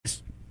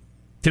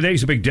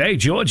Today's a big day,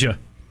 Georgia.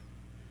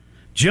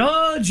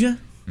 Georgia.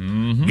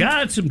 Mm-hmm.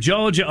 Got some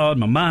Georgia on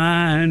my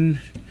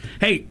mind.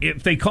 Hey,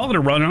 if they call it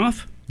a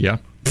runoff, yeah,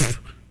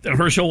 then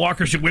Herschel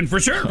Walker should win for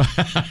sure.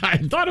 I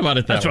thought about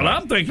it that That's way. what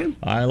I'm thinking.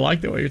 I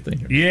like the way you're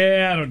thinking.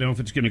 Yeah, I don't know if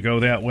it's going to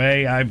go that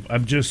way. I'm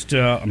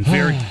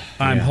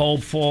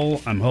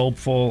hopeful,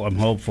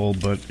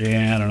 but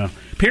yeah, I don't know.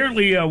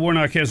 Apparently,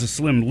 Warnock has a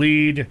slim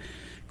lead.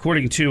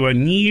 According to a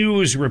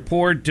news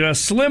report,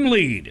 slim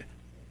lead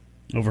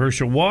over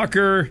Herschel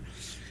Walker.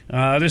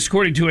 This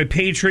according to a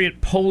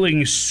Patriot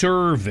polling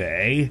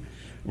survey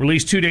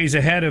released 2 days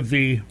ahead of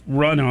the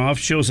runoff,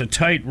 shows a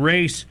tight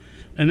race.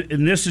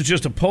 And this is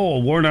just a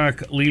poll.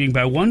 Warnock leading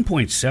by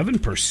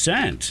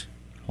 1.7%.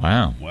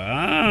 Wow.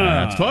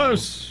 That's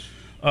close.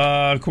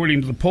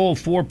 According to the poll,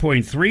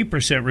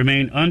 4.3%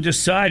 remain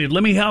undecided.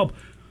 Let me help.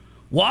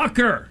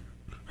 Walker.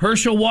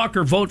 Herschel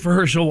Walker. Vote for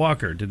Herschel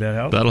Walker. Did that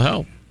help? That'll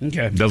help.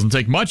 Okay. Doesn't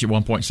take much at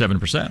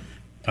 1.7%.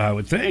 I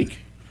would think.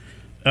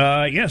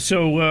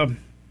 So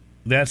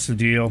that's the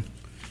deal.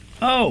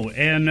 Oh,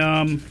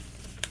 and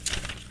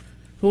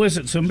who is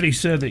it? Somebody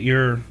said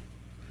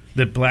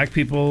that black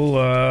people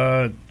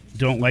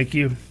don't like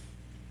you.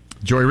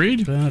 Joy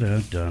Reid?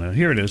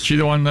 Here it is. She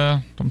the one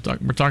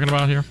we're talking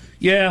about here?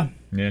 Yeah.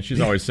 Yeah,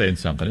 she's always saying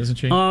something, isn't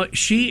she?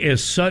 She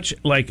is such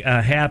like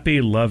a happy,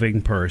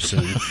 loving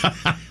person.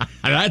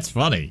 That's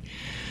funny.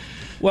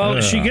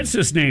 Well, she gets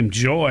this name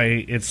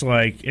Joy. It's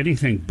like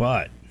anything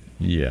but.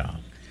 Yeah.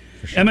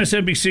 For sure.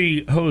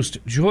 MSNBC host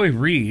Joy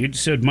Reid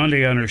said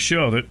Monday on her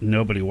show that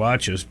nobody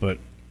watches, but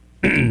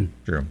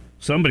true.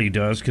 Somebody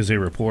does because they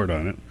report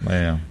on it.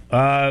 Yeah.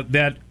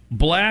 That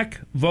black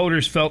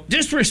voters felt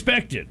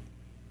disrespected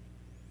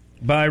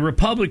by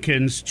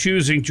Republicans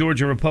choosing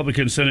Georgia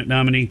Republican Senate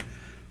nominee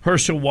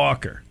Herschel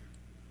Walker.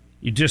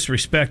 You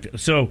disrespect it.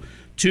 So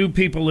two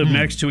people live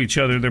next to each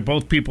other. They're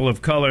both people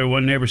of color.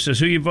 One neighbor says,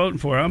 "Who are you voting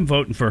for?" "I'm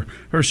voting for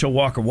Herschel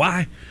Walker."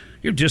 "Why?"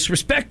 "You're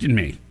disrespecting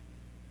me."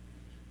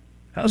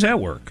 How's that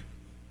work?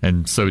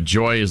 And so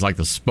Joy is like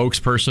the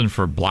spokesperson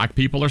for black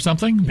people or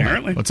something?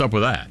 Apparently. What's up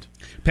with that?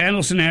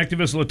 Panelist and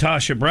activist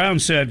Latasha Brown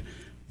said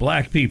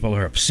black people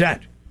are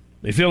upset.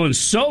 They feel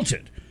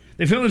insulted.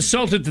 They feel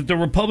insulted that the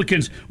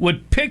Republicans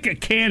would pick a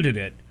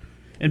candidate,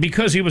 and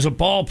because he was a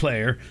ball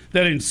player,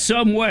 that in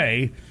some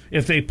way,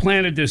 if they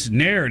planted this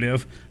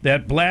narrative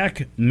that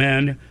black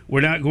men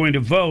were not going to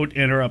vote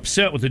and are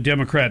upset with the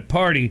Democrat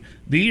Party,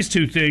 these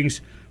two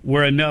things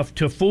were enough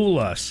to fool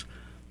us.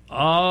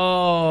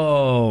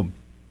 Oh,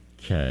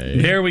 okay.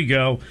 There we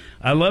go.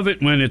 I love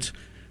it when it's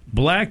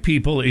black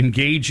people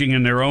engaging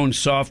in their own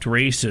soft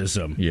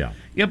racism. Yeah.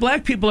 Yeah,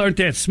 black people aren't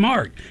that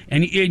smart.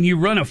 And you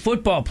run a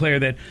football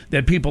player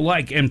that people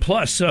like. And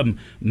plus, some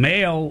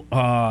male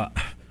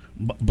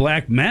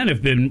black men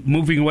have been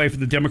moving away from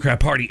the Democrat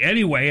Party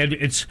anyway. And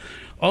it's,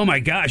 oh my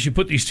gosh, you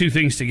put these two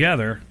things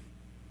together.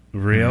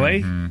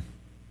 Really? Mm-hmm.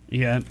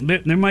 Yeah,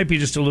 there might be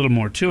just a little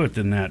more to it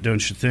than that,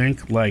 don't you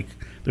think? Like,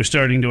 they're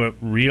starting to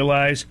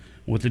realize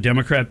what the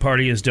Democrat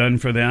Party has done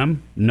for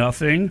them,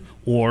 nothing,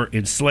 or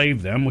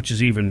enslaved them, which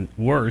is even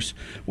worse.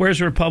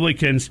 Whereas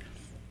Republicans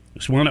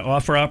just want to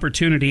offer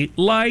opportunity,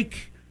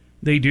 like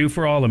they do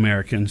for all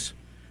Americans,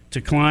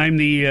 to climb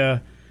the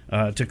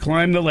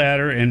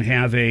ladder and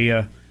have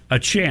a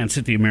chance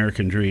at the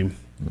American dream.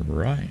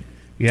 Right.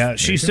 Yeah,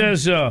 she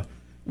says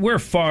we're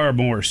far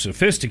more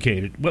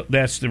sophisticated. Well,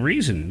 that's the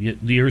reason.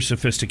 Your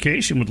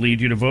sophistication would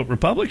lead you to vote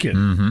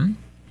Republican,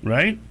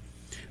 right?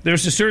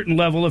 There's a certain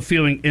level of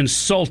feeling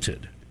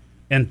insulted,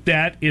 and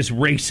that is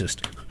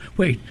racist.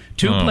 Wait,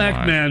 two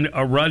black men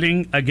are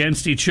running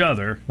against each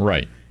other.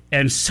 Right.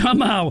 And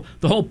somehow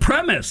the whole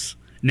premise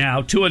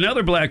now to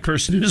another black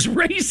person is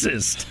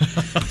racist.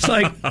 It's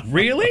like,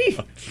 really?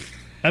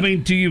 I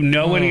mean, do you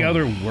know any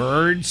other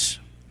words?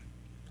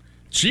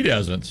 She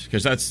doesn't,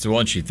 because that's the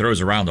one she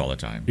throws around all the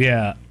time.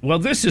 Yeah. Well,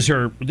 this is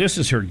her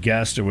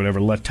guest or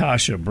whatever,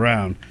 Latasha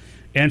Brown.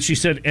 And she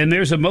said, and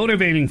there's a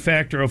motivating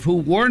factor of who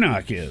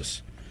Warnock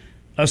is.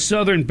 A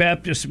Southern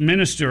Baptist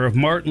minister of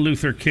Martin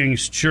Luther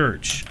King's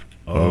church.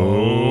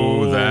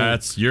 Oh,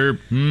 that's you're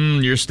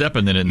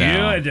stepping in it now.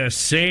 You had the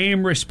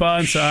same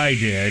response I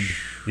did.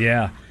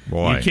 Yeah.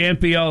 Boy. You can't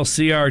be all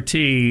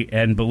CRT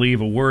and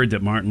believe a word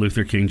that Martin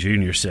Luther King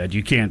Jr. said.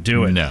 You can't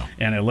do it. No.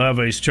 And I love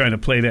how he's trying to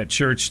play that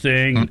church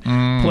thing.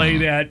 Play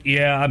that,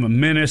 I'm a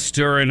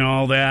minister and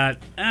all that.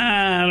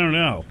 I don't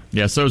know.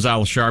 Yeah, so's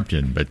Al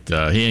Sharpton,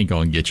 but he ain't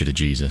going to get you to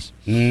Jesus.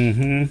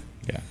 Mm-hmm.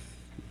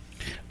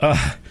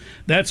 Yeah.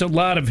 That's a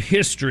lot of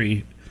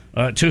history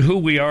to who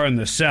we are in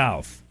the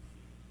South.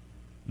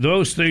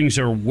 Those things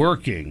are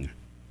working.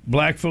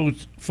 Black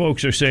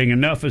folks are saying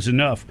enough is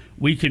enough.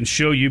 We can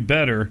show you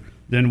better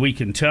than we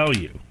can tell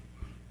you.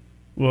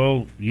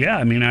 Well, yeah,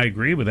 I mean, I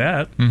agree with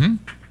that. Mm-hmm.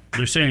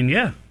 They're saying,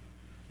 yeah,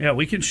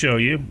 we can show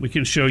you. We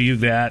can show you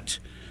that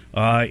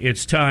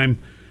it's time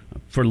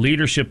for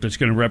leadership that's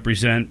going to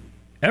represent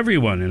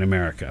everyone in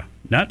America,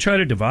 not try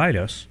to divide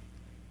us.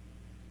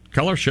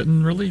 Color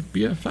shouldn't really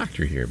be a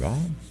factor here,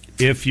 Bob.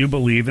 If you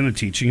believe in the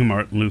teaching of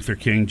Martin Luther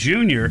King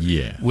Jr.,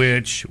 yeah.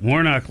 which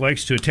Warnock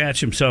likes to attach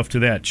himself to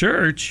that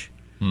church,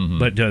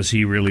 But does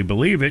he really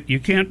believe it? You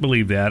can't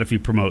believe that if you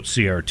promote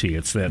CRT.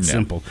 It's that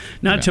simple.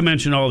 Not to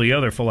mention all the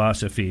other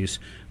philosophies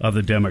of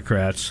the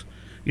Democrats.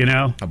 You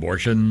know?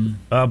 Abortion,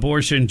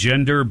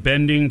 gender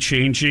bending,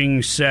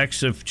 changing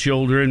sex of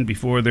children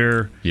before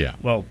they're...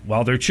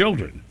 while they're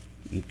children.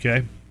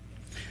 Okay?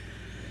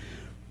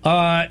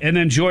 And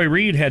then Joy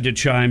Reid had to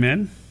chime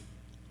in.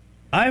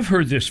 I've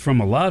heard this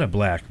from a lot of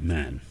black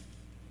men.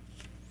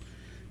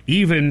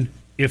 Even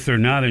if they're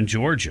not in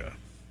Georgia,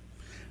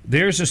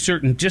 there's a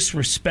certain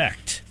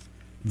disrespect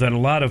that a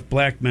lot of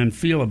black men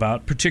feel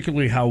about,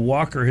 particularly how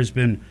Walker has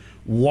been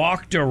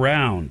walked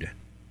around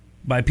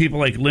by people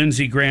like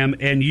Lindsey Graham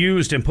and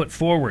used and put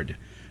forward.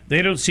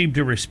 They don't seem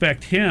to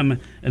respect him,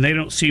 and they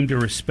don't seem to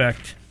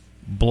respect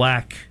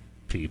black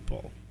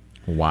people.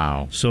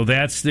 Wow. So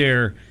that's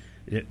their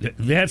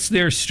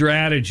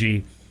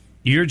strategy.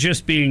 You're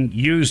just being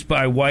used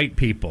by white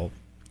people.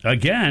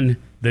 Again,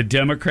 the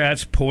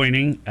Democrats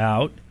pointing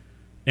out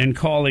and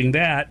calling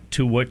that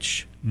to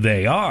which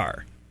they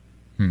are.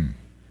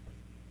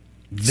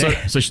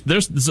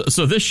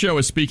 So this show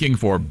is speaking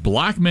for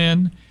black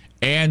men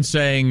and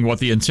saying what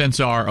the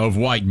intents are of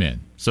white men.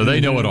 So they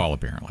know it all,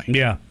 apparently.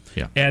 Yeah.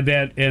 And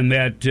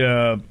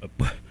that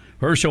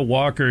Herschel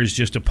Walker is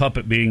just a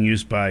puppet being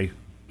used by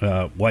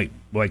white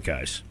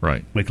guys,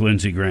 right? Like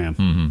Lindsey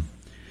Graham.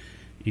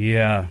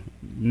 Yeah,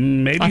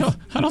 maybe.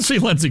 I don't see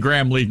Lindsey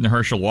Graham leading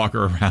Herschel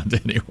Walker around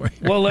anywhere.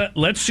 Well,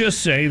 let's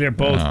just say they're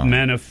both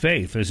men of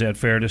faith. Is that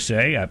fair to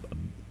say?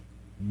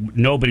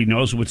 Nobody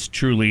knows what's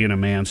truly in a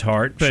man's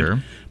heart,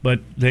 but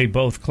they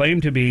both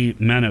claim to be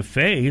men of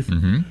faith.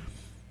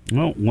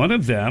 Well, one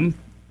of them,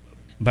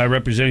 by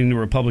representing the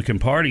Republican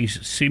Party,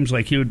 seems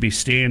like he would be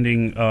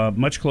standing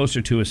much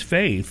closer to his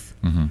faith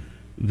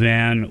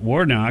than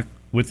Warnock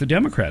with the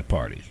Democrat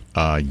Party.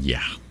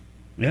 Yeah.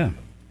 All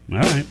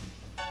right.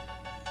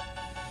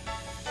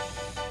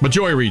 But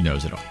Joy Reid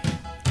knows it all.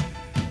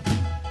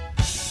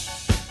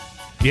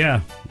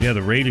 Yeah,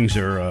 the ratings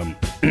are...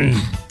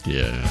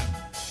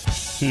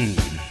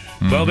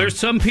 Well, there's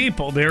some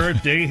people.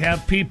 They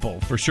have people,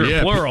 for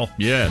sure, plural.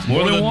 Yes,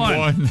 more than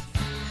one.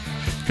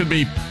 Could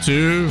be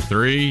 2,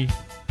 3.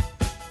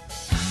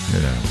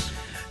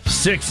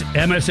 6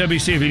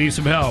 MSNBC if you need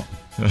some help.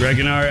 Greg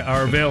and I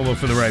are available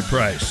for the right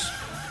price.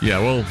 Yeah,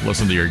 we'll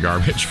listen to your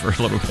garbage for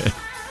a little bit.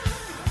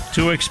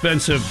 2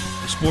 expensive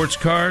sports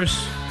cars.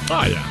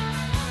 Oh, yeah.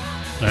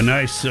 A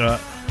nice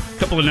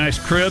couple of nice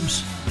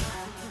cribs.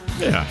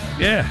 Yeah.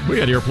 We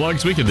got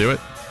earplugs. We can do it.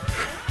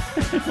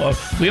 Well,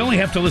 we only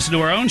have to listen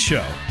to our own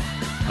show.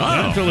 We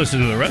don't have to listen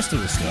to the rest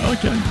of the stuff.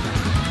 Okay.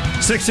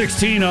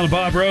 6:16 on the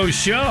Bob Rose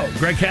Show.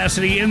 Greg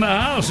Cassidy in the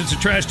house. It's a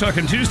Trash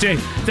Talking Tuesday.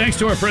 Thanks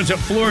to our friends at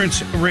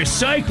Florence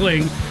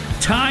Recycling.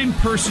 Time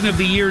Person of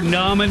the Year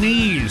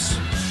nominees.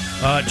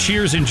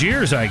 Cheers and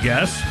jeers, I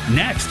guess.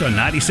 Next on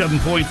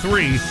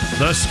 97.3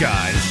 The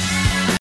Skies.